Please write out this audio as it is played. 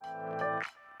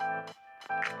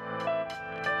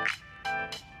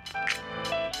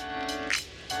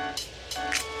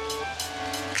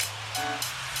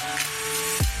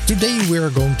Today we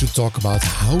are going to talk about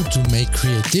how to make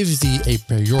creativity a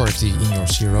priority in your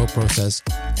CRO process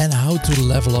and how to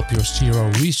level up your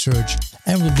CRO research,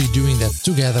 and we'll be doing that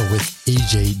together with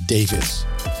AJ Davis.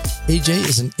 AJ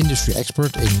is an industry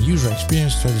expert in user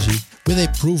experience strategy with a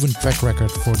proven track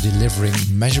record for delivering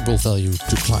measurable value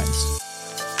to clients.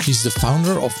 She's the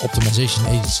founder of optimization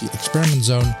agency Experiment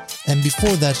Zone, and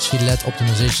before that she led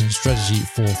optimization strategy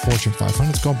for Fortune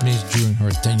 500 companies during her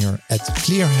tenure at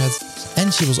Clearhead,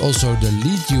 and she was also the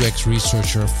lead UX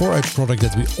researcher for a product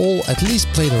that we all at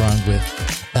least played around with,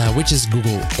 which is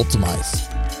Google Optimize.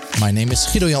 My name is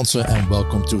Guido Jansen and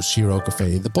welcome to CRO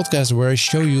Cafe, the podcast where I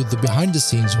show you the behind the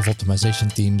scenes of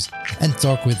optimization teams and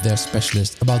talk with their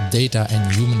specialists about data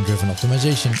and human-driven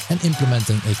optimization and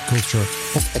implementing a culture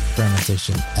of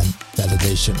experimentation and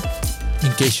validation.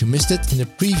 In case you missed it, in the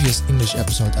previous English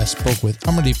episode I spoke with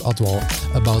Amardeep Atwal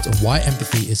about why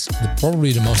empathy is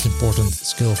probably the most important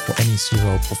skill for any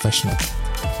CRO professional.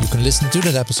 You can listen to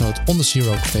that episode on the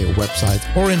CRO Cafe website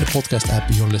or in the podcast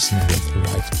app you're listening with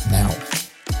right now.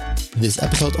 This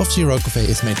episode of CRO Cafe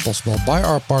is made possible by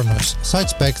our partners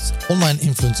SiteSpect, Online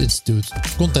Influence Institute,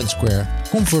 Content Square,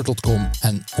 Convert.com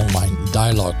and Online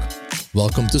Dialogue.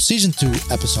 Welcome to Season 2,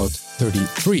 Episode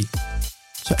 33.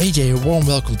 So AJ, a warm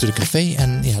welcome to the cafe,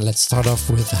 and let's start off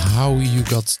with how you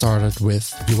got started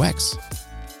with UX.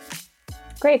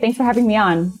 Great, thanks for having me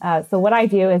on. So what I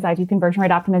do is I do conversion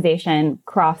rate optimization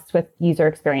crossed with user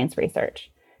experience research.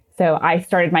 So I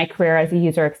started my career as a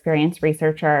user experience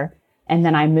researcher, and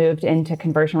then I moved into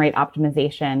conversion rate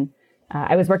optimization.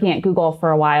 I was working at Google for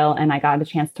a while, and I got a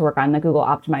chance to work on the Google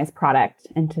Optimize product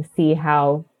and to see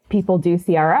how people do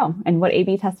CRO and what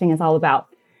A/B testing is all about,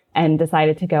 and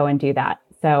decided to go and do that.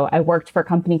 So I worked for a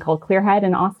company called Clearhead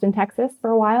in Austin, Texas for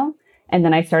a while. And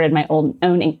then I started my own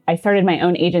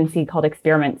agency called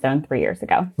Experiment Zone 3 years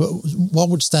ago. What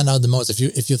would stand out the most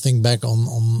if you think back on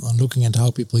looking at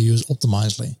how people use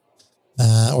Optimizely,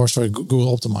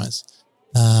 Google Optimize?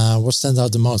 What stands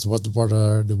out the most? What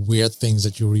are the weird things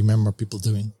that you remember people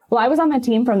doing? Well, I was on the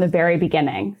team from the very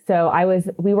beginning. So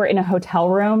we were in a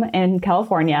hotel room in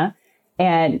California,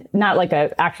 and not like an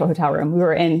actual hotel room. We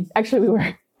were at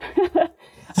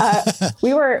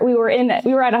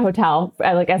a hotel,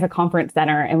 like as a conference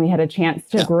center, and we had a chance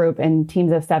to group in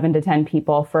teams of 7 to 10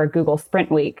 people for a Google Sprint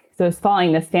week. So it's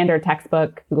following the standard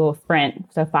textbook Google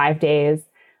Sprint. So 5 days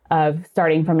of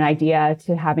starting from an idea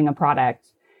to having a product.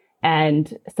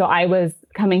 And so I was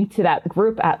coming to that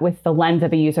group with the lens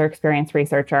of a user experience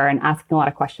researcher and asking a lot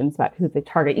of questions about who the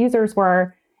target users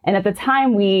were. And at the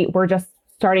time, we were just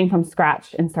starting from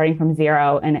scratch and starting from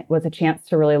zero. And it was a chance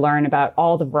to really learn about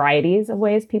all the varieties of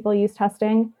ways people use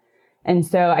testing. And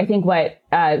so I think what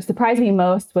surprised me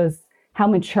most was how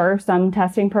mature some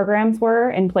testing programs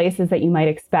were in places that you might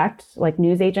expect, like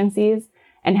news agencies,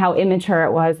 and how immature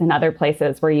it was in other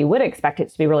places where you would expect it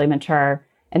to be really mature.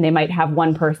 And they might have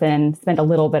one person spend a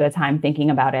little bit of time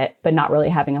thinking about it, but not really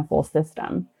having a full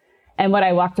system. And what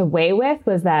I walked away with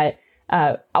was that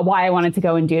why I wanted to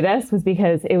go and do this was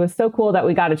because it was so cool that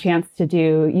we got a chance to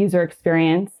do user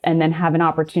experience and then have an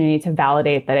opportunity to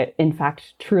validate that it, in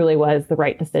fact, truly was the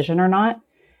right decision or not.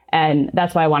 And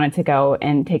that's why I wanted to go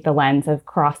and take the lens of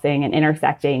crossing and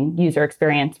intersecting user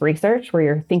experience research, where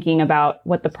you're thinking about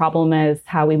what the problem is,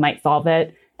 how we might solve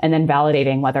it, and then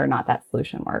validating whether or not that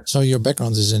solution works. So your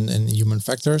background is in human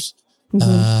factors.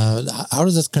 Mm-hmm. How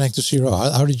does that connect to CRO?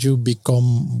 How did you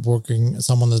become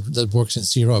someone that works in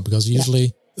CRO? Because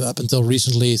usually, up until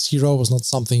recently, CRO was not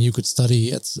something you could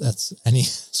study at any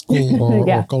school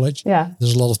or college. Yeah.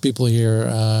 There's a lot of people here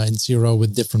in CRO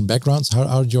with different backgrounds.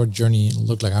 How did your journey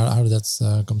look like? How did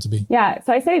that come to be? Yeah,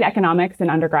 so I studied economics in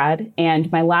undergrad, and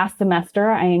my last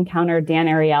semester, I encountered Dan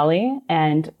Ariely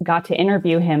and got to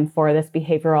interview him for this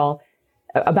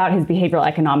about his behavioral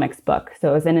economics book. So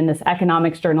I was in this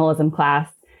economics journalism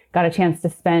class, got a chance to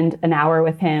spend an hour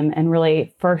with him and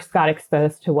really first got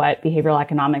exposed to what behavioral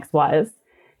economics was.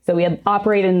 So we had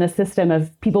operated in the system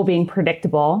of people being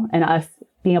predictable and us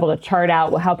being able to chart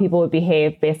out how people would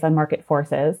behave based on market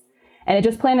forces. And it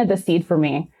just planted the seed for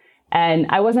me. And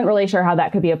I wasn't really sure how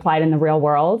that could be applied in the real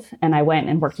world. And I went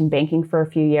and worked in banking for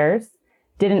a few years.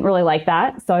 Didn't really like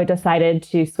that. So I decided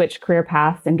to switch career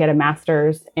paths and get a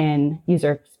master's in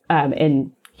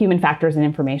in human factors and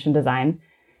information design.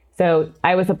 So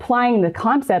I was applying the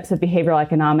concepts of behavioral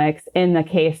economics in the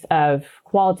case of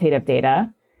qualitative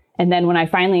data. And then when I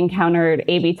finally encountered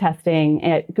A/B testing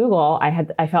at Google,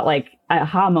 I felt like an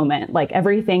aha moment, like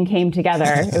everything came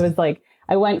together. It was like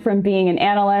I went from being an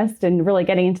analyst and really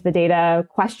getting into the data,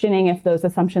 questioning if those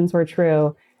assumptions were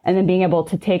true, and then being able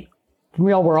to take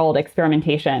real world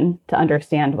experimentation to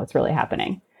understand what's really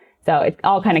happening. So it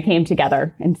all kind of came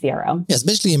together in CRO. Yeah, it's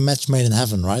basically a match made in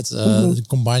heaven, right?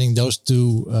 Combining those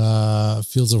two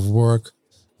fields of work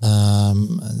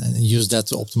and use that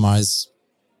to optimize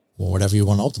whatever you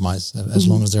want to optimize. As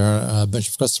long as there are a bunch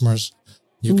of customers,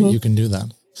 you can do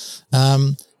that.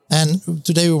 And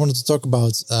today we wanted to talk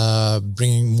about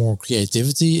bringing more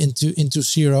creativity into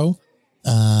CRO.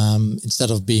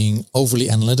 Instead of being overly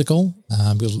analytical,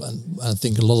 because I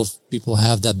think a lot of people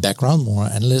have that background, more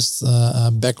analyst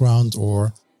background,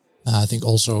 or I think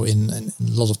also in a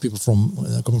lot of people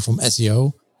coming from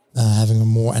SEO, having a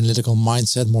more analytical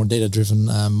mindset, more data-driven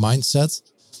mindset.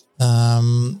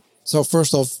 So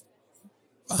first off,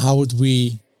 how would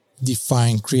we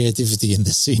define creativity in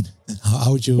this scene?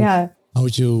 How would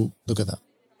you look at that?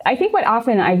 I think what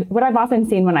I've often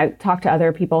seen when I talk to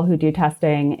other people who do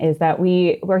testing is that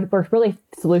we're really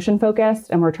solution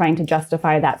focused, and we're trying to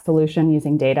justify that solution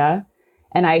using data.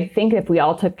 And I think if we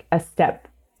all took a step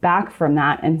back from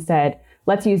that and said,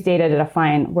 let's use data to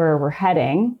define where we're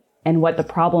heading and what the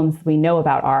problems we know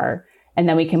about are, and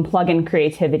then we can plug in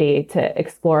creativity to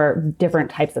explore different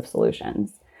types of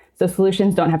solutions. So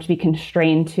solutions don't have to be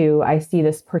constrained to, I see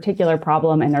this particular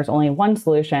problem and there's only one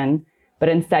solution, but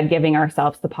instead giving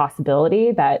ourselves the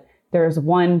possibility that there's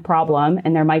one problem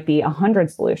and there might be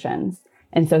 100 solutions.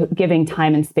 And so giving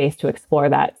time and space to explore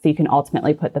that so you can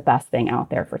ultimately put the best thing out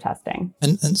there for testing.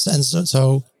 And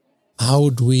so how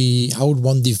would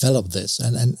one develop this?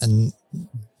 And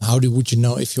how would you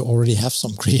know if you already have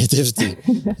some creativity?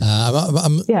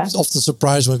 I'm often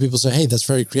surprised when people say, hey, that's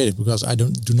very creative, because I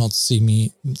do not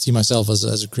see myself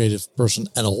as a creative person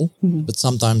at all. Mm-hmm. But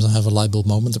sometimes I have a light bulb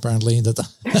moment, apparently, that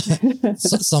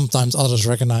sometimes others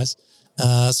recognize.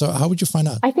 So how would you find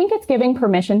out? I think it's giving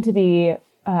permission to be,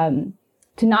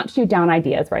 to not shoot down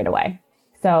ideas right away.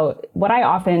 So what I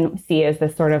often see is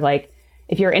this sort of like,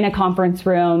 if you're in a conference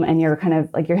room and you're kind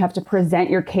of like, you have to present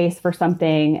your case for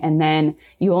something, and then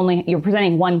you're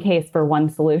presenting one case for one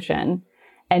solution.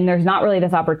 And there's not really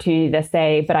this opportunity to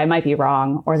say, but I might be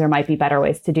wrong, or there might be better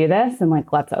ways to do this. And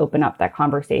like, let's open up that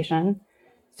conversation.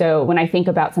 So when I think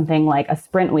about something like a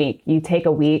sprint week, you take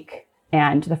a week,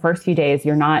 and the first few days,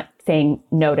 you're not saying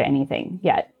no to anything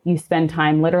yet. You spend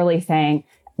time literally saying,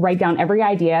 write down every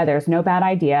idea. There's no bad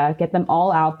idea. Get them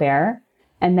all out there.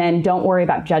 And then don't worry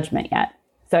about judgment yet.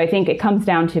 So I think it comes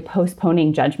down to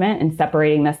postponing judgment and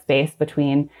separating the space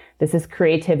between this is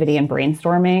creativity and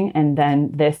brainstorming, and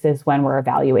then this is when we're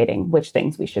evaluating which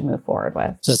things we should move forward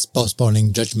with. So that's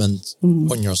postponing judgment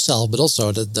on yourself, but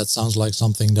also that sounds like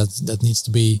something that needs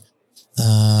to be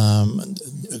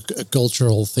a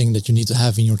cultural thing that you need to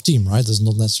have in your team, right? It's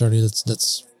not necessarily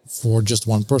that's for just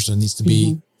one person. It needs to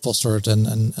be fostered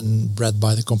and bred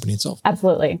by the company itself.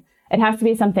 Absolutely. It has to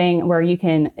be something where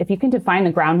if you can define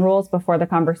the ground rules before the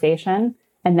conversation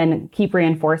and then keep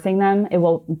reinforcing them, it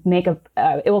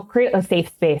will create a safe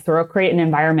space, or it'll create an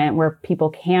environment where people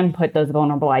can put those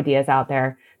vulnerable ideas out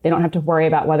there. They don't have to worry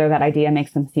about whether that idea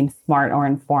makes them seem smart or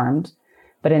informed,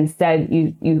 but instead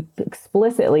you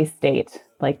explicitly state,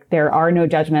 like, there are no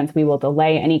judgments. We will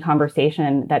delay any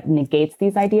conversation that negates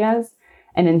these ideas.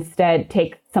 And instead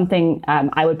take something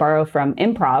I would borrow from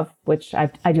improv, which I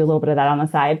do a little bit of that on the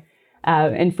side.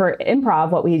 And for improv,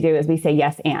 what we do is we say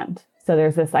yes and. So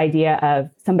there's this idea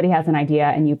of somebody has an idea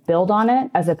and you build on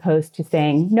it, as opposed to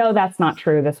saying, no, that's not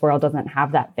true. This world doesn't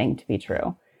have that thing to be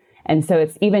true. And so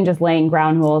it's even just laying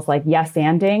ground rules like yes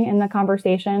anding in the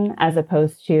conversation, as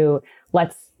opposed to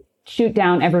let's shoot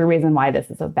down every reason why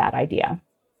this is a bad idea.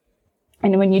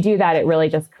 And when you do that, it really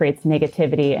just creates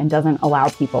negativity and doesn't allow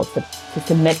people to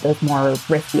submit those more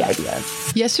risky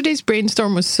ideas. Yesterday's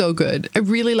brainstorm was so good. I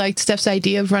really liked Steph's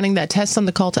idea of running that test on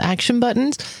the call to action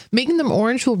buttons. Making them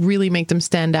orange will really make them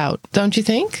stand out, don't you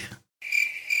think?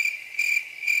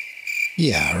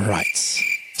 Yeah, right.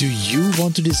 Do you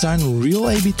want to design real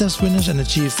A/B test winners and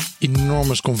achieve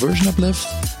enormous conversion uplift?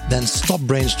 Then stop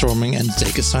brainstorming and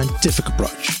take a scientific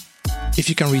approach. If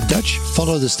you can read Dutch,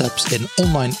 follow the steps in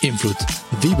Online Invloed,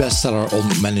 the bestseller on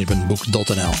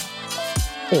managementbook.nl.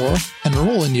 Or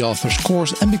enroll in the author's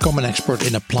course and become an expert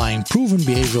in applying proven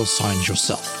behavioral science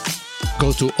yourself.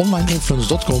 Go to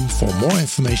onlineinfluence.com for more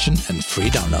information and free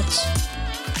downloads.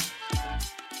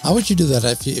 How would you do that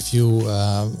if you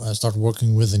start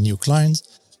working with a new client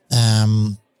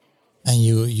and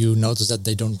you notice that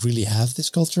they don't really have this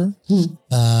culture?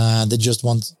 They just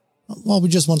want, we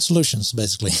just want solutions,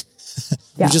 basically.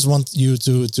 Yeah. We just want you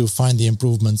to find the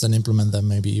improvements and implement them,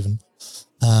 maybe even.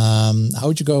 How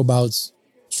would you go about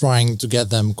trying to get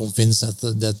them convinced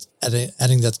that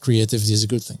adding that creativity is a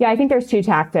good thing? Yeah, I think there's two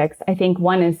tactics. I think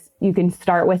one is you can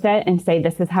start with it and say,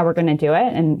 this is how we're going to do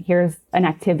it. And here's an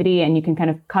activity, and you can kind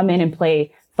of come in and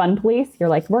play fun police. You're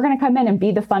like, we're going to come in and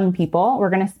be the fun people. We're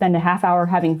going to spend a half hour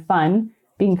having fun,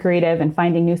 being creative and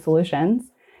finding new solutions.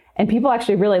 And people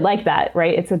actually really like that,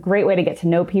 right? It's a great way to get to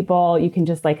know people. You can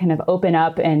just like kind of open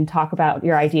up and talk about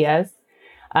your ideas.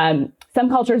 Some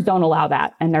cultures don't allow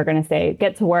that. And they're going to say,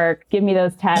 get to work, give me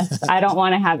those tests. I don't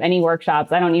want to have any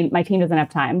workshops. My team doesn't have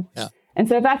time. Yeah. And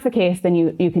so if that's the case, then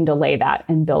you can delay that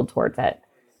and build towards it.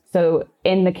 So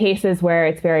in the cases where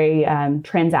it's very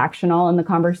transactional in the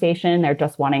conversation, they're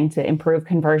just wanting to improve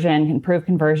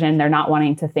conversion. They're not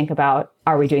wanting to think about,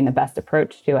 are we doing the best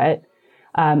approach to it?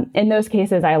 In those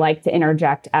cases, I like to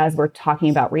interject as we're talking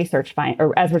about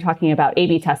or as we're talking about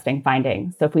A/B testing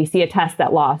findings. So if we see a test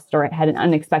that lost or it had an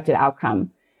unexpected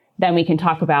outcome, then we can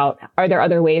talk about, are there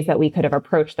other ways that we could have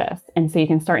approached this? And so you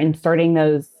can start inserting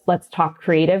those, let's talk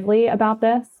creatively about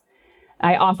this.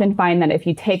 I often find that if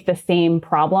you take the same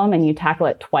problem and you tackle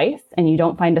it twice and you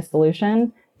don't find a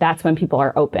solution, that's when people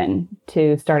are open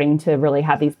to starting to really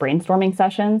have these brainstorming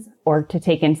sessions or to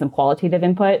take in some qualitative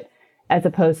input, as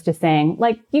opposed to saying,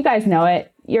 like, you guys know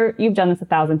it, you've done this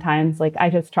 1,000 times. Like, I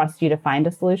just trust you to find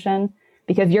a solution,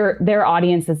 because their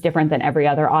audience is different than every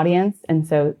other audience. And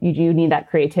so you do need that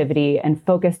creativity and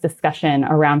focused discussion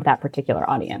around that particular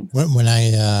audience. When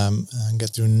I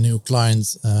get to new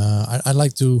clients, I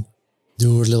like to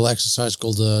do a little exercise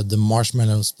called the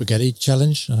Marshmallow Spaghetti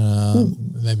Challenge.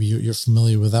 Maybe you're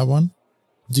familiar with that one.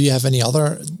 Do you have any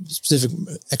other specific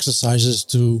exercises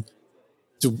to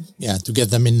get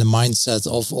them in the mindset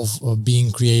of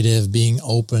being creative, being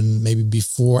open, maybe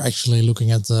before actually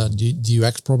looking at the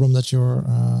UX problem that you're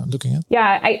looking at?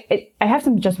 Yeah, I have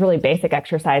some just really basic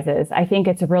exercises. I think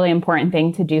it's a really important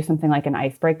thing to do something like an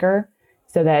icebreaker,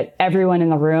 so that everyone in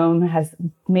the room has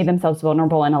made themselves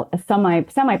vulnerable in a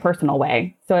semi-personal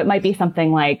way. So it might be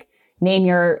something like, name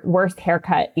your worst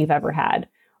haircut you've ever had,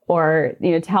 or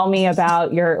tell me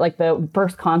about the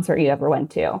first concert you ever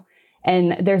went to.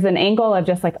 And there's an angle of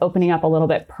just like opening up a little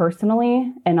bit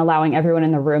personally and allowing everyone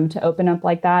in the room to open up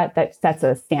like that sets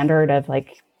a standard of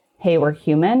like, hey, we're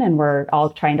human and we're all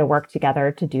trying to work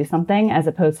together to do something, as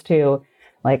opposed to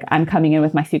like, I'm coming in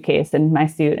with my suitcase and my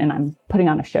suit and I'm putting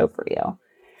on a show for you.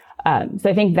 So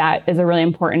I think that is a really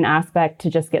important aspect to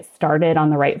just get started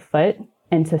on the right foot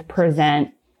and to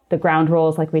present the ground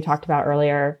rules like we talked about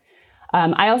earlier.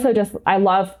 I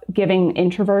love giving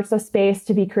introverts a space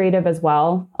to be creative as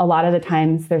well. A lot of the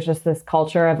times there's just this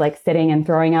culture of like sitting and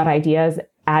throwing out ideas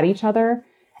at each other.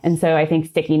 And so I think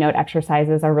sticky note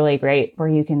exercises are really great, where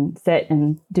you can sit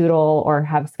and doodle or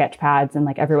have sketch pads and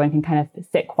like everyone can kind of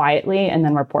sit quietly and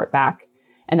then report back.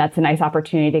 And that's a nice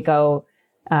opportunity to go,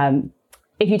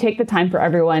 if you take the time for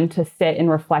everyone to sit and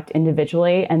reflect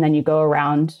individually, and then you go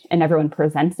around and everyone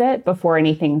presents it before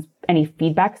any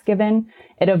feedback's given,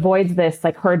 it avoids this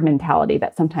like herd mentality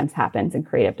that sometimes happens in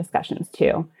creative discussions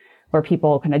too, where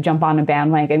people kind of jump on a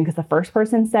bandwagon because the first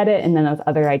person said it and then those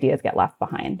other ideas get left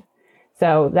behind.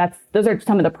 So those are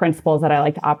some of the principles that I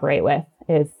like to operate with,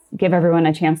 is give everyone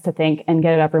a chance to think and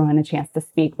give everyone a chance to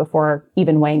speak before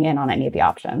even weighing in on any of the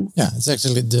options. Yeah, it's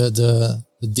actually the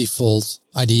default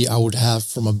idea I would have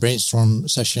from a brainstorm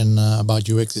session about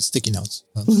UX is sticky notes.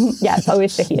 Yeah, it's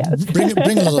always sticky notes.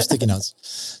 bring a lot of sticky notes.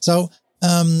 So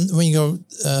when you go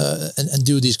and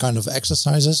do these kind of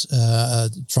exercises,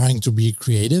 trying to be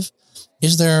creative,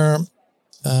 is there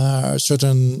a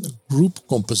certain group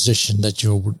composition that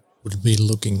you would be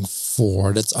looking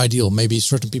for that's ideal? Maybe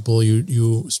certain people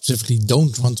you specifically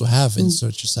don't want to have in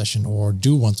such a session, or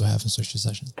do want to have in such a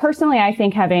session? Personally, I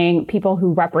think having people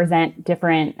who represent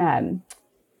different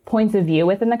points of view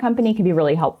within the company can be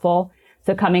really helpful.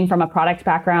 So coming from a product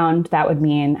background, that would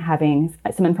mean having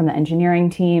someone from the engineering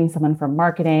team, someone from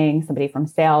marketing, somebody from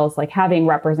sales, like having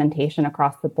representation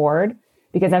across the board,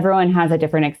 because everyone has a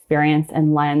different experience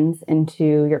and lens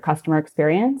into your customer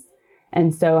experience.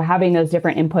 And so having those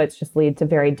different inputs just lead to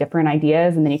very different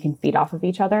ideas, and then you can feed off of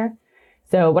each other.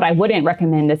 So what I wouldn't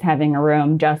recommend is having a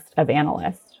room just of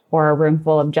analysts or a room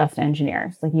full of just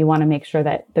engineers. Like, you want to make sure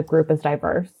that the group is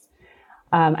diverse.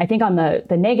 I think on the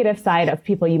negative side of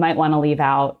people you might want to leave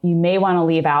out, you may want to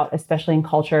leave out, especially in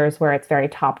cultures where it's very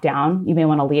top down, you may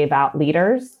want to leave out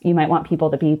leaders. You might want people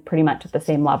to be pretty much at the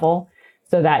same level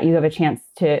so that you have a chance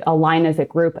to align as a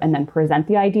group and then present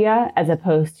the idea, as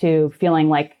opposed to feeling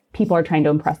like people are trying to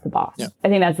impress the boss. Yeah. I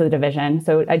think that's the division.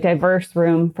 So a diverse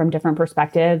room from different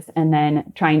perspectives, and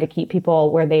then trying to keep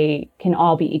people where they can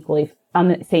all be equally on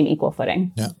the same equal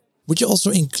footing. Yeah. Would you also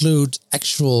include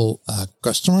actual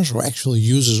customers or actual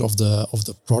users of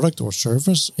the product or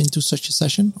service into such a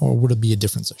session, or would it be a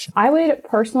different session? I would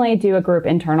personally do a group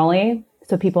internally,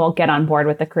 so people get on board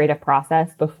with the creative process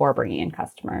before bringing in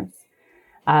customers.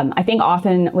 I think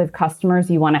often with customers,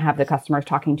 you want to have the customers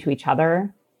talking to each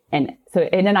other. And so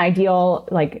in an ideal,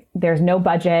 like there's no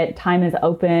budget, time is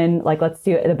open, like let's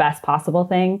do the best possible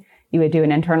thing. You would do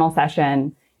an internal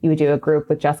session, you would do a group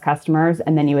with just customers,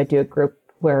 and then you would do a group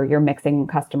where you're mixing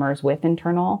customers with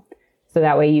internal. So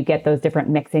that way you get those different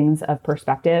mixings of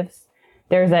perspectives.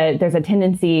 There's a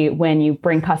tendency when you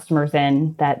bring customers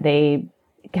in that they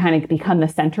kind of become the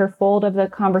centerfold of the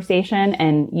conversation,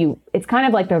 and it's kind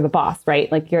of like they're the boss,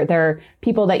 right? Like they're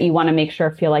people that you want to make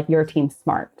sure feel like your team's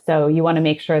smart. So you want to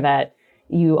make sure that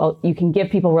you can give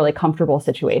people really comfortable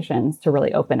situations to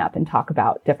really open up and talk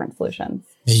about different solutions.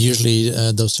 And usually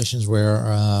those sessions where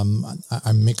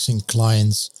I'm mixing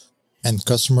clients and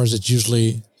customers,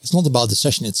 it's not about the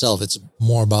session itself. It's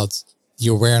more about the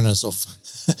awareness of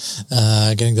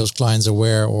getting those clients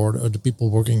aware, or the people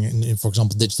working in, for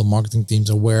example, digital marketing teams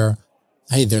aware,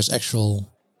 hey, there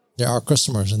are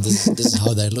customers and this is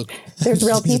how they look. There's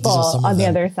real people on the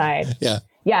other side. Yeah.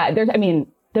 Yeah.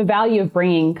 The value of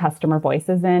bringing customer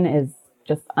voices in is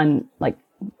just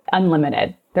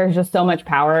unlimited. There's just so much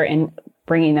power in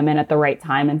bringing them in at the right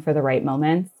time and for the right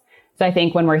moments. So I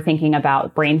think when we're thinking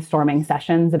about brainstorming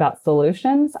sessions about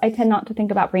solutions, I tend not to think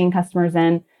about bringing customers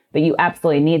in, but you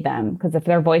absolutely need them, because if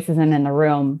their voice isn't in the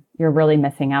room, you're really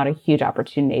missing out a huge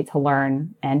opportunity to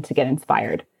learn and to get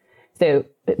inspired. So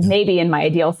maybe in my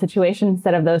ideal situation,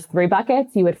 instead of those 3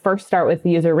 buckets, you would first start with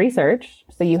user research.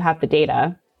 So you have the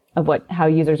data of how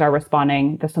users are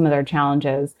responding to some of their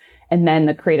challenges. And then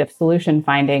the creative solution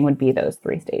finding would be those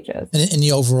 3 stages. And in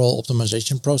the overall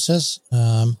optimization process,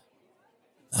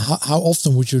 how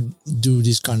often would you do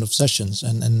these kind of sessions?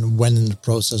 And when in the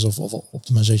process of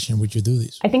optimization would you do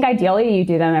these? I think ideally you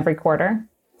do them every quarter.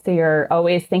 So you're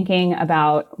always thinking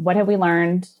about what have we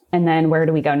learned and then where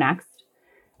do we go next?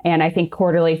 And I think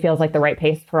quarterly feels like the right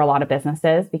pace for a lot of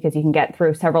businesses, because you can get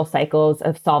through several cycles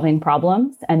of solving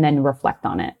problems and then reflect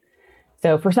on it.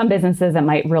 So for some businesses, it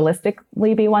might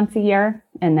realistically be once a year,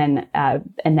 and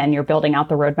then you're building out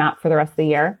the roadmap for the rest of the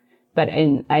year. But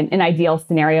in an ideal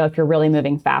scenario, if you're really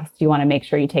moving fast, you want to make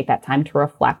sure you take that time to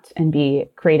reflect and be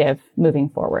creative moving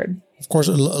forward. Of course,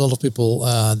 a lot of people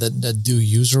that do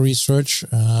user research,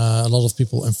 a lot of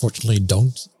people unfortunately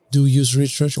don't do user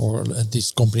research, or at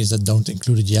least companies that don't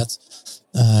include it yet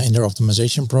in their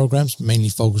optimization programs, mainly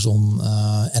focus on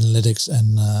analytics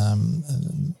and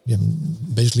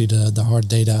basically the hard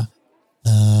data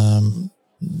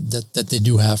that they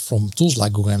do have from tools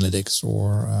like Google Analytics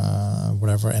or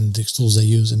whatever analytics tools they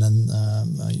use, and then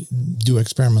do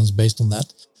experiments based on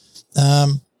that.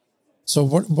 So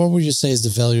what would you say is the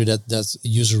value that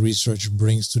user research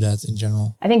brings to that in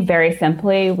general? I think very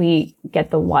simply, we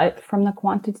get the what from the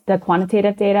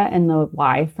quantitative data and the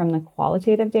why from the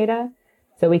qualitative data.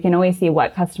 So we can always see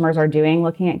what customers are doing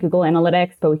looking at Google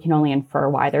Analytics, but we can only infer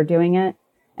why they're doing it.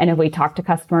 And if we talk to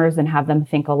customers and have them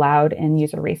think aloud in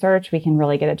user research, we can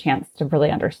really get a chance to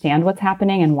really understand what's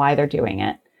happening and why they're doing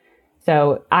it.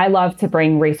 So I love to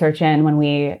bring research in when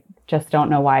we just don't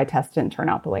know why a test didn't turn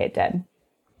out the way it did.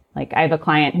 Like I have a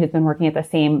client who's been working at the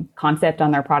same concept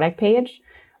on their product page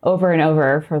over and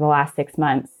over for the last 6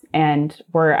 months. And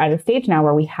we're at a stage now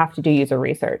where we have to do user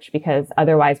research, because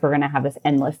otherwise we're going to have this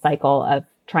endless cycle of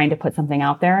trying to put something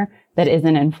out there that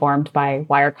isn't informed by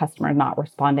why our customer is not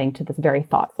responding to this very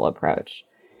thoughtful approach.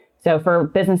 So for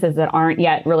businesses that aren't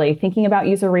yet really thinking about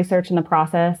user research in the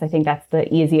process, I think that's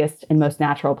the easiest and most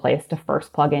natural place to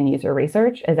first plug in user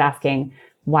research, is asking,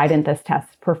 why didn't this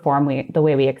test perform the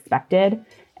way we expected?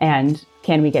 And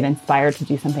can we get inspired to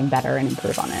do something better and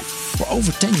improve on it? For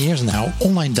over 10 years now,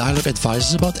 Online Dialogue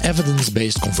advises about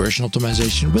evidence-based conversion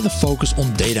optimization with a focus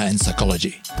on data and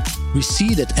psychology. We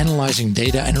see that analyzing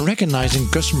data and recognizing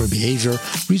customer behavior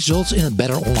results in a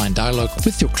better online dialogue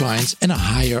with your clients and a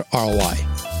higher ROI.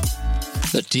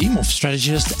 The team of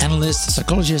strategists, analysts,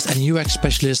 psychologists, and UX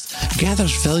specialists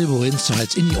gathers valuable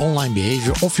insights in the online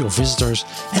behavior of your visitors,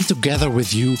 and together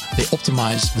with you, they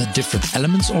optimize the different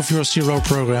elements of your CRO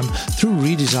program through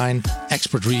redesign,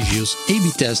 expert reviews,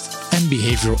 A/B tests, and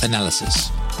behavioral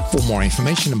analysis. For more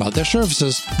information about their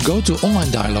services, go to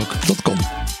onlinedialogue.com.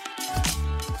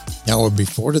 Yeah, or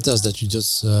before the test that you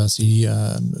just see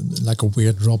like a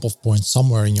weird drop-off point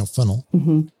somewhere in your funnel.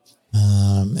 Mm-hmm.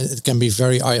 It can be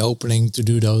very eye-opening to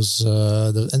do those,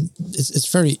 and it's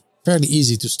fairly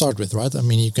easy to start with, right? I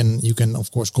mean, you can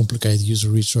of course complicate user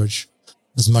research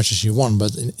as much as you want,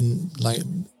 but in like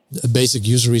a basic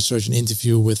user research, an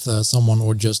interview with someone,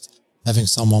 or just having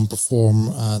someone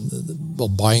perform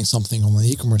buying something on an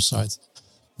e-commerce site,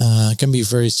 can be a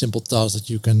very simple task that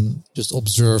you can just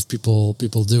observe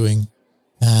people doing,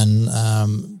 and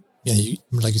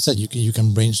like you said, you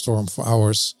can brainstorm for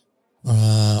hours.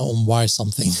 on why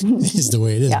something is the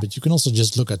way it is, but you can also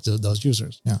just look at those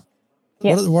users. Yeah.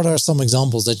 What are some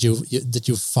examples that you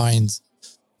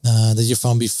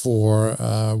found before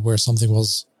where something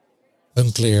was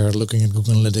unclear looking at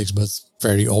Google Analytics, but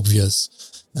very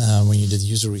obvious when you did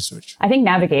user research? I think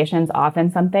navigation is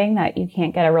often something that you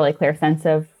can't get a really clear sense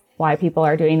of why people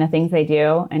are doing the things they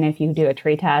do. And if you do a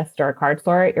tree test or a card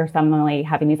sort, you're suddenly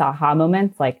having these aha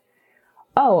moments like,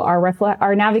 oh,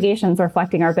 our navigation's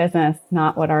reflecting our business,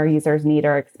 not what our users need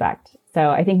or expect.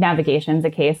 So I think navigation's a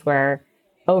case where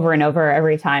over and over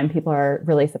every time people are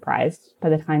really surprised by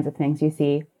the kinds of things you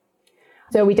see.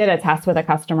 So we did a test with a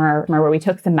customer where we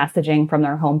took some messaging from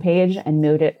their homepage and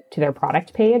moved it to their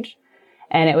product page.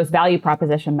 And it was value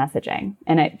proposition messaging.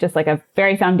 And it just like a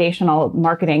very foundational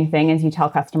marketing thing is you tell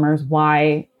customers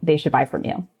why they should buy from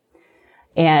you.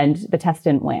 And the test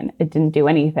didn't win. It didn't do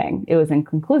anything. It was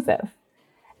inconclusive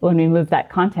when we moved that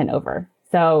content over.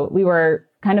 So we were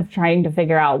kind of trying to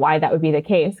figure out why that would be the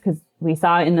case, because we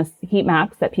saw in the heat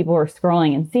maps that people were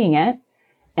scrolling and seeing it,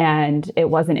 and it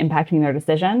wasn't impacting their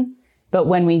decision. But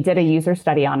when we did a user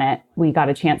study on it, we got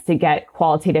a chance to get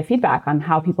qualitative feedback on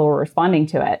how people were responding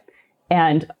to it.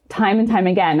 And time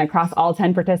again, across all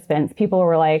 10 participants, people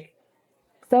were like,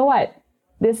 so what?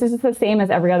 This is just the same as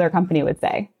every other company would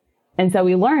say. And so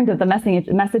we learned that the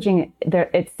messaging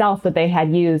itself that they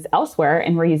had used elsewhere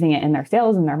and were using it in their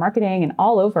sales and their marketing and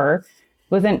all over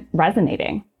wasn't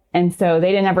resonating. And so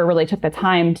they never really took the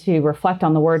time to reflect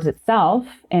on the words itself.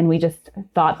 And we just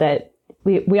thought that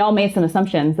we all made some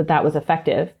assumptions that was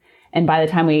effective. And by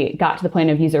the time we got to the point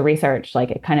of user research,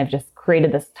 like it kind of just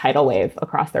created this tidal wave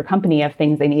across their company of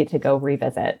things they needed to go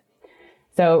revisit.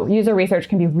 So user research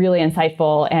can be really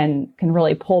insightful and can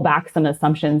really pull back some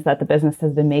assumptions that the business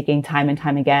has been making time and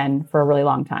time again for a really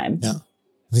long time. Yeah.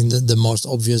 I think the most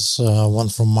obvious one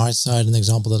from my side, an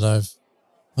example that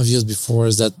I've used before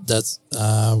is that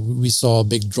we saw a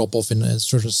big drop off in a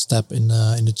certain step in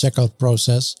the checkout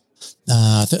process.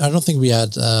 I don't think we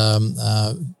had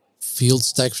field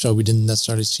stack, so we didn't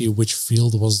necessarily see which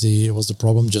field was the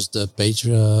problem. Just the page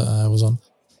was on,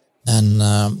 and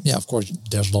of course,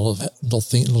 there's a lot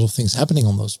of things happening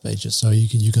on those pages. So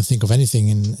you can think of anything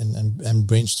and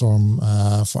brainstorm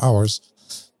for hours.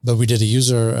 But we did a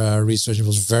user research. It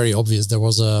was very obvious. There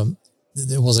was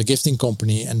a gifting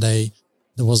company, and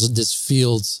there was this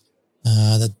field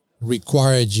that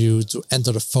required you to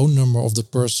enter the phone number of the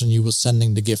person you were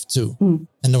sending the gift to.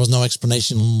 And there was no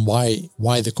explanation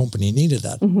why the company needed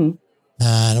that. Mm-hmm.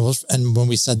 And when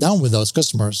we sat down with those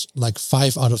customers, like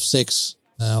 5 out of 6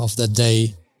 of that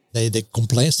day,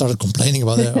 they started complaining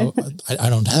about it. Oh, I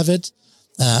don't have it.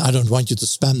 I don't want you to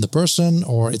spam the person,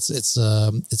 or it's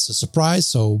a surprise.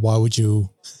 So why would you?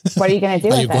 What are you going to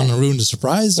do? Are you going to ruin the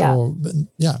surprise?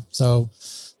 Yeah. So.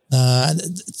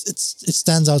 It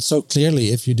stands out so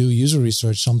clearly if you do user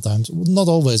research sometimes, not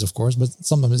always, of course, but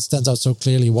sometimes it stands out so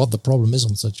clearly what the problem is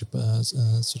on such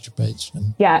a page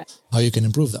and how you can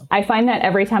improve that. I find that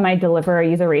every time I deliver a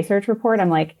user research report, I'm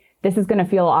like, this is going to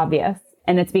feel obvious.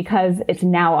 And it's because it's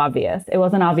now obvious. It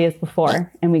wasn't obvious before.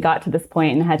 And we got to this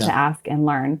point and had to ask and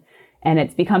learn. And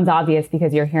it becomes obvious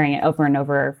because you're hearing it over and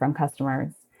over from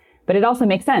customers. But it also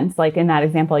makes sense, like in that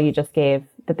example you just gave,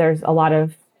 that there's a lot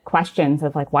of questions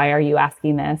of like, why are you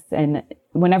asking this? And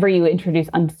whenever you introduce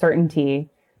uncertainty,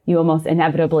 you almost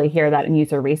inevitably hear that in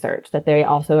user research, that they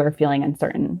also are feeling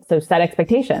uncertain. So set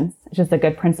expectations. It's just a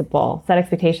good principle. Set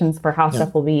expectations for how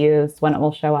stuff will be used, when it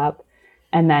will show up,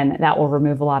 and then that will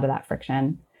remove a lot of that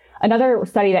friction. Another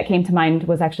study that came to mind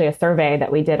was actually a survey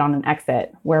that we did on an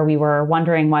exit, where we were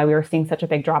wondering why we were seeing such a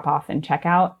big drop off in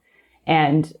checkout.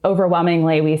 And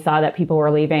overwhelmingly, we saw that people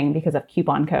were leaving because of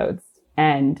coupon codes.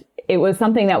 And it was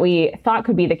something that we thought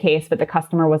could be the case, but the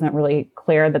customer wasn't really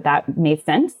clear that made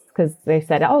sense, because they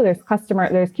said, oh, there's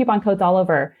coupon codes all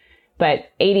over.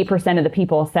 But 80% of the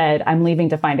people said, I'm leaving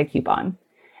to find a coupon.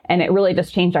 And it really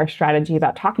just changed our strategy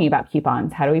about talking about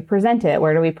coupons. How do we present it?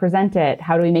 Where do we present it?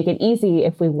 How do we make it easy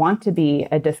if we want to be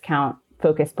a discount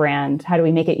focused brand? How do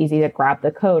we make it easy to grab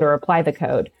the code or apply the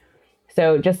code?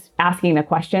 So just asking the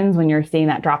questions when you're seeing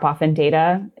that drop off in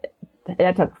data,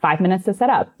 that took 5 minutes to set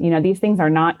up. These things are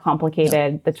not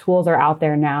complicated. The tools are out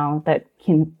there now that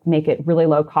can make it really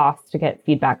low cost to get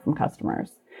feedback from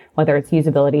customers, whether it's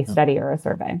usability study or a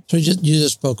survey. So you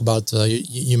just spoke about,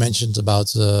 you mentioned about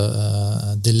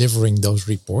delivering those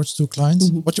reports to clients.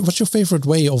 Mm-hmm. What's your favorite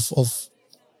way of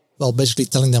basically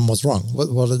telling them what's wrong?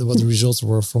 What the results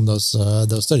were from those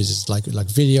studies? Is it like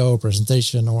video,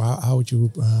 presentation, or how would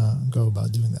you go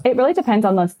about doing that? It really depends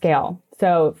on the scale.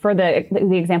 So for the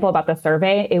example about the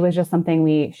survey, it was just something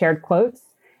we shared quotes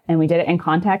And we did it in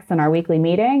context in our weekly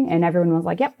meeting, and everyone was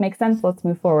like, yep, makes sense. Let's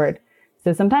move forward.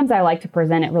 So sometimes I like to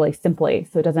present it really simply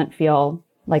so it doesn't feel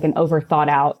like an over thought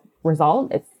out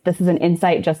result. This is an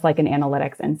insight just like an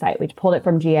analytics insight. We pulled it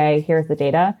from GA. Here's the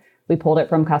data. We pulled it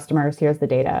from customers. Here's the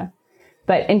data.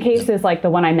 But in cases like the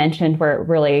one I mentioned where it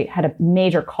really had a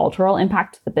major cultural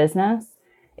impact to the business,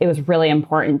 it was really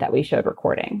important that we showed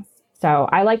recordings. So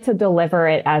I like to deliver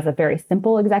it as a very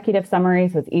simple executive summary,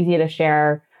 so it's easy to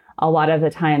share. A lot of the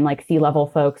time, like C-level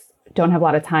folks don't have a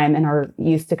lot of time and are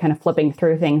used to kind of flipping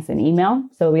through things in email.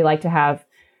 So we like to have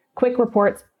quick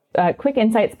reports, quick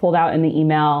insights pulled out in the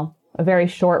email, a very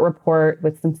short report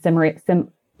with some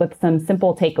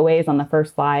simple takeaways on the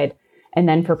first slide. And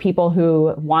then for people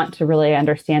who want to really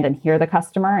understand and hear the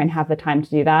customer and have the time to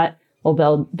do that, we'll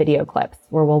build video clips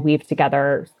where we'll weave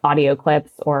together audio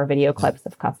clips or video clips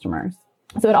of customers.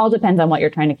 So it all depends on what you're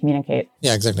trying to communicate.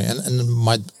 Yeah, exactly. And it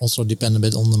might also depend a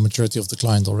bit on the maturity of the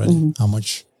client already, how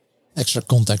much extra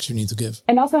context you need to give.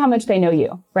 And also how much they know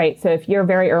you, right? So if you're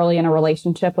very early in a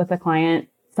relationship with a client,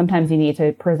 sometimes you need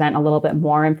to present a little bit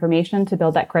more information to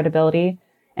build that credibility.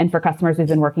 And for customers we've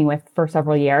been working with for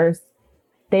several years,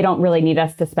 they don't really need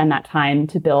us to spend that time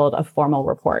to build a formal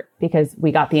report because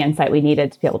we got the insight we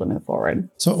needed to be able to move forward.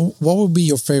 So what would be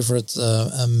your favorite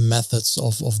methods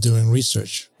of doing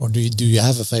research? Or do you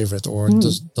have a favorite, or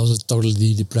does it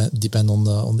totally depend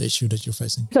on the issue that you're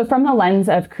facing? So from the lens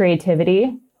of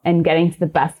creativity and getting to the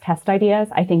best test ideas,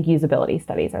 I think usability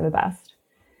studies are the best.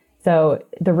 So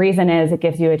the reason is it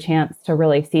gives you a chance to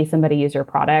really see somebody use your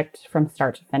product from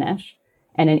start to finish.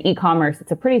 And in e-commerce,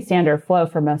 it's a pretty standard flow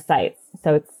for most sites.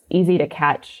 So it's easy to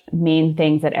catch main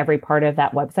things at every part of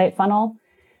that website funnel.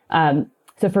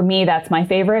 So for me, that's my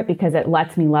favorite because it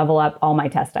lets me level up all my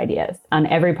test ideas. On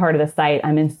every part of the site,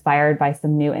 I'm inspired by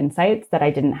some new insights that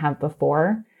I didn't have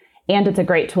before. And it's a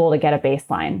great tool to get a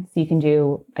baseline. So you can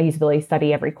do a usability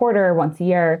study every quarter, once a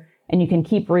year, and you can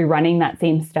keep rerunning that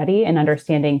same study and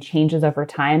understanding changes over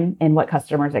time in what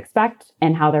customers expect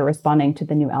and how they're responding to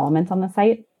the new elements on the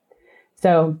site.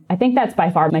 So I think that's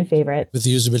by far my favorite. With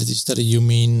the usability study, you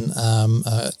mean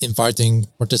inviting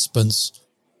participants,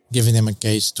 giving them a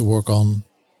case to work on,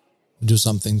 do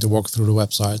something to walk through the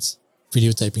website,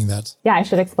 videotaping that? Yeah, I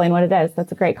should explain what it is.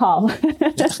 That's a great call.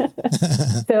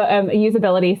 So a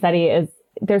usability study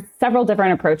there's several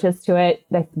different approaches to it.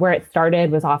 Where it started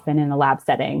was often in a lab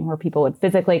setting where people would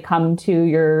physically come to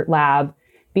your lab,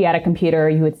 be at a computer,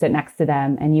 you would sit next to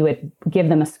them, and you would give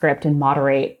them a script and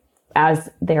moderate as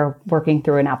they're working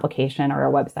through an application or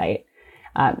a website.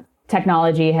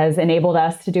 Technology has enabled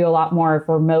us to do a lot more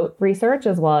remote research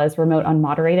as well as remote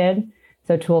unmoderated.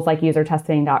 So tools like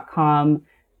usertesting.com,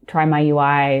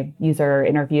 TryMyUI,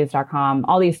 userinterviews.com,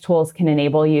 all these tools can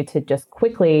enable you to just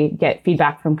quickly get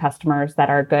feedback from customers that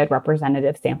are a good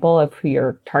representative sample of who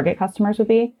your target customers would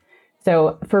be.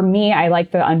 So for me, I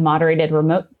like the unmoderated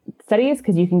remote studies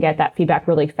because you can get that feedback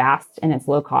really fast and it's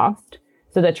low cost.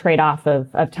 So the trade-off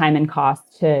of time and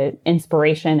cost to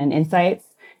inspiration and insights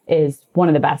is one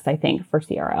of the best, I think, for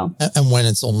CRO. And when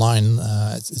it's online,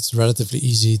 it's relatively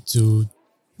easy to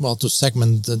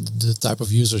segment the type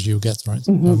of users you get, right?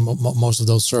 Most of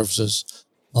those services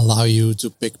allow you to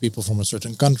pick people from a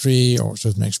certain country or a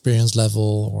certain experience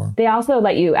level. Or they also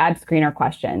let you add screener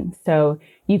questions. So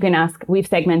you can ask, we've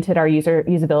segmented our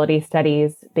usability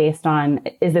studies based on,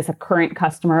 is this a current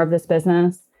customer of this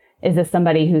business? Is this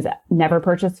somebody who's never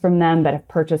purchased from them but have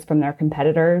purchased from their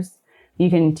competitors? You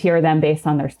can tier them based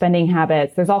on their spending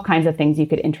habits. There's all kinds of things you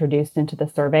could introduce into the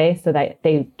survey so that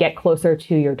they get closer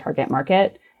to your target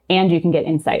market. And you can get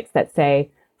insights that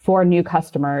say, for new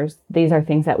customers, these are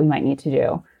things that we might need to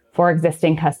do. For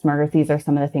existing customers, these are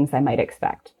some of the things I might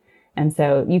expect. And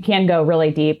so you can go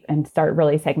really deep and start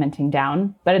really segmenting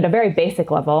down. But at a very basic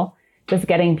level, just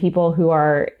getting people who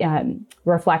are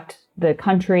reflect the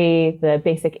country, the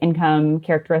basic income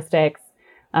characteristics,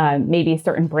 maybe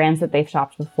certain brands that they've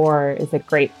shopped before is a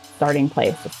great starting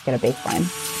place just to get a baseline.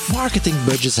 Marketing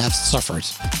budgets have suffered,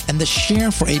 and the share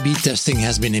for A/B testing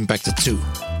has been impacted too.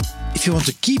 If you want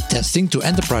to keep testing to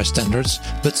enterprise standards,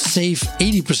 but save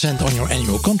 80% on your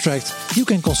annual contract, you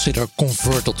can consider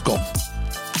Convert.com.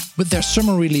 With their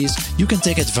summer release, you can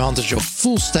take advantage of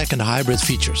full stack and hybrid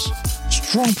features,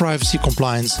 strong privacy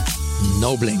compliance,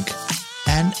 no blink,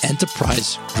 and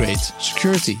enterprise-grade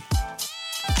security.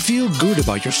 Feel good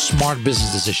about your smart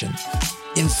business decision.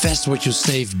 Invest what you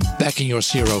save back in your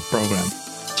CRO program.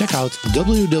 Check out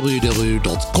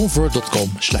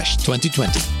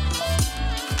www.convert.com/2020.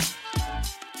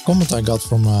 comment I got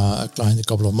from a client a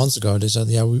couple of months ago. They said,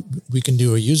 yeah, we can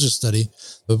do a user study,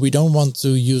 but we don't want to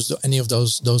use any of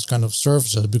those kind of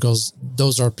services because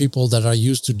those are people that are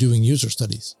used to doing user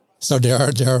studies. So they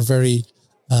are very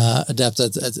adept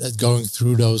at going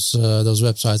through those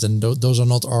websites, and those are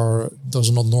not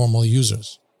normal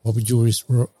users. What would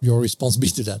your response be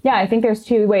to that? Yeah, I think there's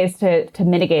two ways to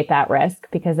mitigate that risk,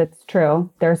 because it's true.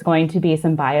 There's going to be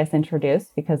some bias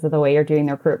introduced because of the way you're doing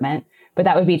the recruitment. But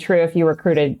that would be true if you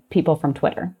recruited people from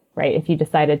Twitter, right? If you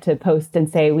decided to post and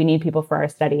say, we need people for our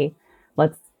study,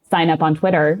 let's sign up on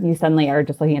Twitter, you suddenly are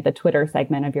just looking at the Twitter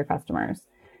segment of your customers.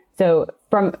 So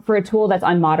for a tool that's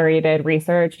unmoderated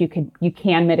research, you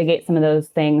can mitigate some of those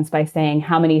things by saying,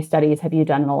 how many studies have you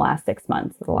done in the last 6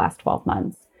 months, or the last 12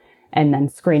 months? And then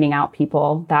screening out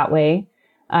people that way.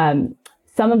 Some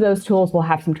of those tools will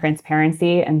have some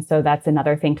transparency. And so that's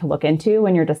another thing to look into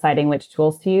when you're deciding which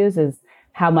tools to use, is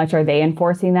how much are they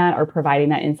enforcing that or providing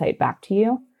that insight back to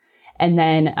you? And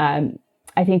then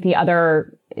I think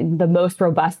the most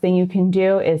robust thing you can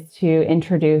do is to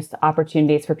introduce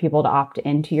opportunities for people to opt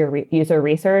into your user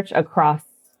research across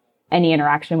any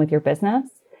interaction with your business.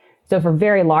 So for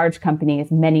very large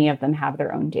companies, many of them have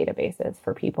their own databases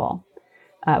for people.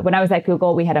 When I was at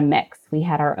Google, we had a mix. We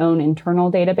had our own internal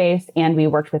database, and we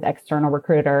worked with external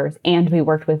recruiters, and we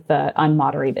worked with the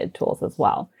unmoderated tools as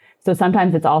well. So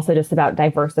sometimes it's also just about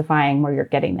diversifying where you're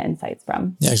getting the insights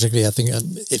from. Yeah, exactly. I think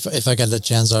if I get the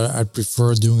chance, I'd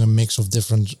prefer doing a mix of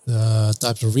different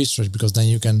types of research, because then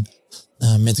you can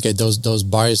mitigate those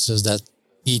biases that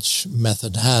each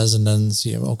method has, and then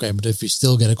see, okay, but if we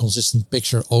still get a consistent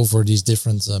picture over these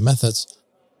different methods,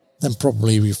 then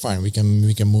probably we're fine. We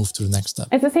can move to the next step.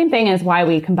 It's the same thing as why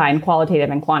we combine qualitative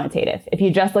and quantitative. If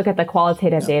you just look at the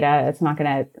qualitative data, it's not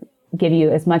going to give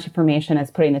you as much information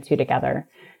as putting the two together.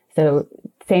 So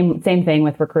same thing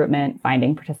with recruitment,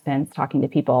 finding participants, talking to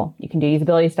people. You can do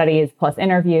usability studies plus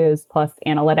interviews plus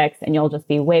analytics, and you'll just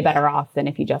be way better off than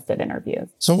if you just did interviews.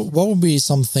 So what would be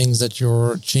some things that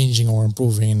you're changing or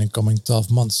improving in the coming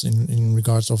 12 months in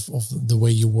regards of the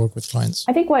way you work with clients?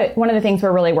 I think one of the things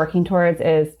we're really working towards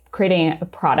is creating a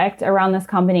product around this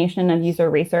combination of user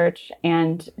research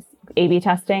and A/B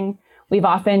testing. We've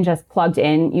often just plugged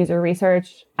in user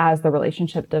research as the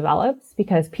relationship develops,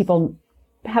 because people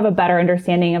have a better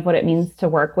understanding of what it means to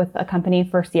work with a company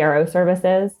for CRO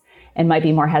services and might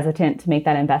be more hesitant to make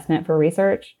that investment for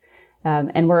research.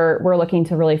 And we're looking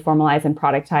to really formalize and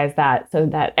productize that so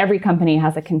that every company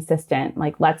has a consistent,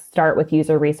 let's start with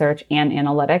user research and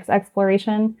analytics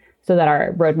exploration, so that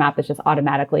our roadmap is just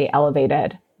automatically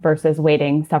elevated versus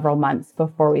waiting several months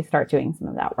before we start doing some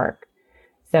of that work.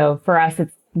 So for us,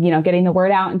 it's getting the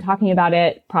word out and talking about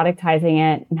it, productizing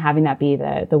it, and having that be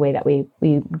the way that we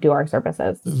do our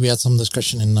services. We had some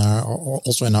discussion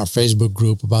also in our Facebook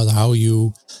group about how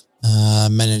you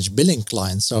manage billing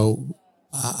clients. So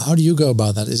how do you go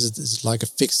about that? Is it like a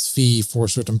fixed fee for a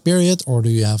certain period, or do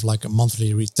you have like a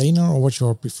monthly retainer, or what's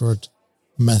your preferred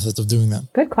method of doing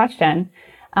that? Good question.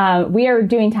 We are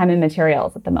doing time and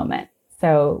materials at the moment.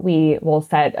 So we will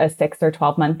set a 6 or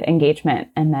 12 month engagement,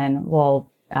 and then we'll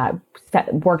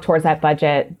work towards that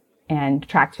budget and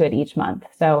track to it each month.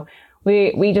 So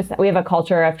we have a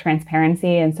culture of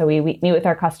transparency. And so we meet with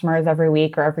our customers every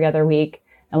week or every other week,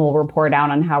 and we'll report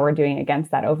out on how we're doing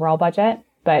against that overall budget.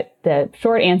 But the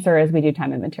short answer is we do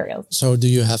time and materials. So do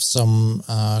you have some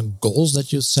goals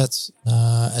that you set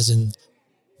as in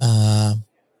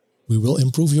we will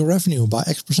improve your revenue by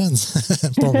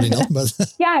X%? Probably not, but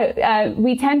yeah,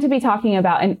 we tend to be talking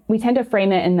about, and we tend to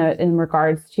frame it in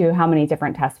regards to how many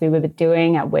different tests we would be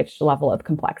doing at which level of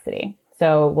complexity.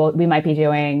 So we might be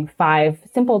doing 5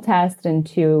 simple tests and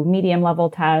 2 medium level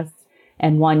tests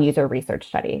and 1 user research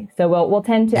study. So we'll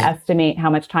tend to estimate how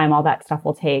much time all that stuff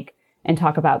will take and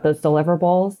talk about those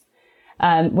deliverables.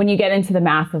 When you get into the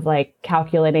math of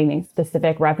calculating the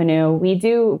specific revenue, we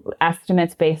do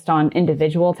estimates based on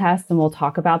individual tests, and we'll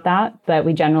talk about that, but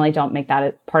we generally don't make that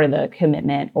as part of the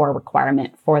commitment or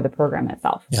requirement for the program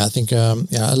itself. Yeah, I think, a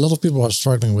lot of people are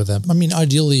struggling with that. I mean,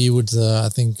 ideally you would,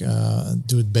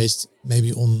 do it based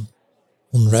maybe on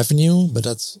revenue, but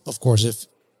that's, of course,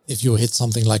 if you hit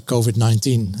something like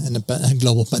COVID-19 and a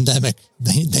global pandemic,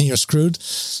 then you're screwed.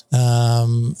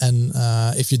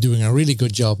 If you're doing a really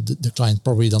good job, the client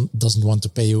probably doesn't want to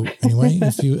pay you anyway.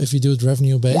 if you do it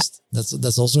revenue based,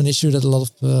 that's also an issue that a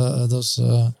lot of those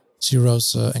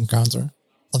CROs encounter.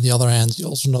 On the other hand, you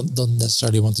also don't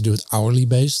necessarily want to do it hourly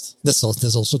based. That's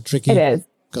also tricky. It is.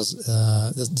 Because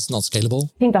it's not scalable.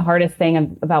 I think the hardest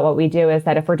thing about what we do is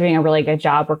that if we're doing a really good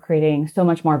job, we're creating so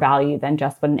much more value than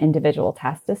just what an individual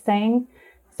test is saying.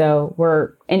 So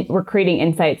we're creating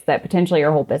insights that potentially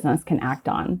your whole business can act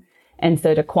on. And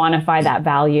so to quantify that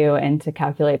value and to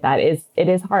calculate that it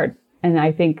is hard. And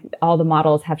I think all the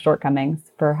models have shortcomings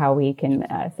for how we can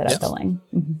set up billing.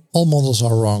 Mm-hmm. All models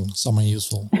are wrong. Some are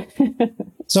useful.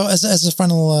 So as a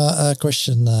final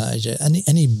question, AJ,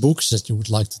 any books that you would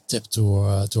like to tip to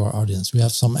our audience? We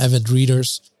have some avid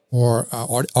readers or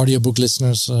audiobook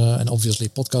listeners and obviously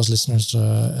podcast listeners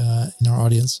in our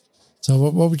audience. So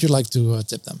what would you like to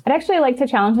tip them? I'd actually like to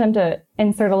challenge them to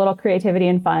insert a little creativity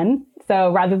and fun.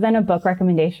 So rather than a book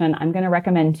recommendation, I'm going to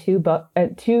recommend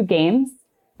two games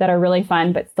that are really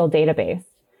fun, but still data-based.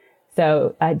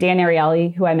 So Dan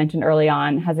Ariely, who I mentioned early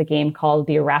on, has a game called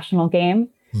The Irrational Game,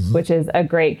 mm-hmm. which is a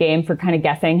great game for kind of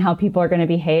guessing how people are going to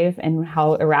behave and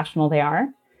how irrational they are.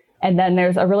 And then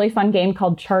there's a really fun game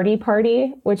called Charty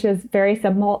Party, which is very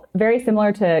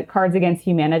similar to Cards Against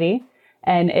Humanity.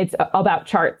 And it's about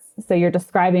charts. So you're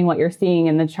describing what you're seeing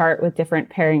in the chart with different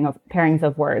pairings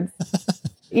of words.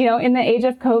 In the age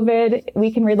of COVID, we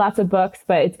can read lots of books,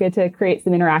 but it's good to create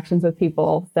some interactions with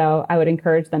people. So I would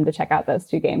encourage them to check out those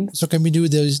two games. So can we do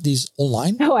these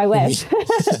online? Oh, I wish.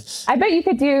 I bet you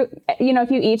could do,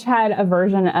 if you each had a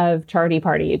version of Charty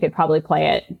Party, you could probably play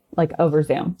it like over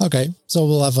Zoom. Okay. So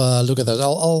we'll have a look at those.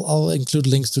 I'll include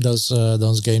links to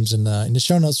those games in the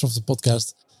show notes of the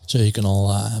podcast, so you can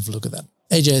all have a look at that.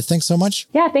 AJ, thanks so much.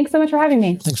 Yeah, thanks so much for having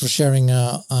me. Thanks for sharing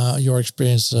your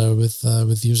experience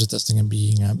with user testing and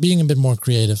being a bit more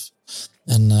creative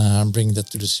and bringing that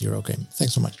to the Xero game.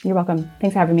 Thanks so much. You're welcome.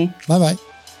 Thanks for having me. Bye-bye.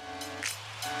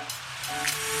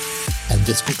 And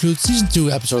this concludes Season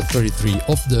 2, Episode 33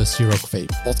 of the Xero Cafe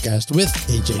podcast with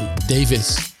AJ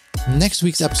Davis. Next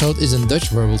week's episode is in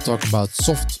Dutch, where we'll talk about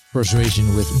soft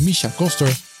persuasion with Misha Koster.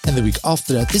 And the week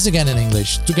after that is again in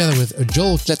English, together with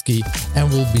Joel Kletke, and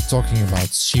we'll be talking about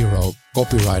Xero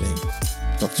copywriting.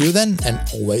 Talk to you then, and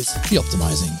always be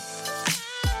optimizing.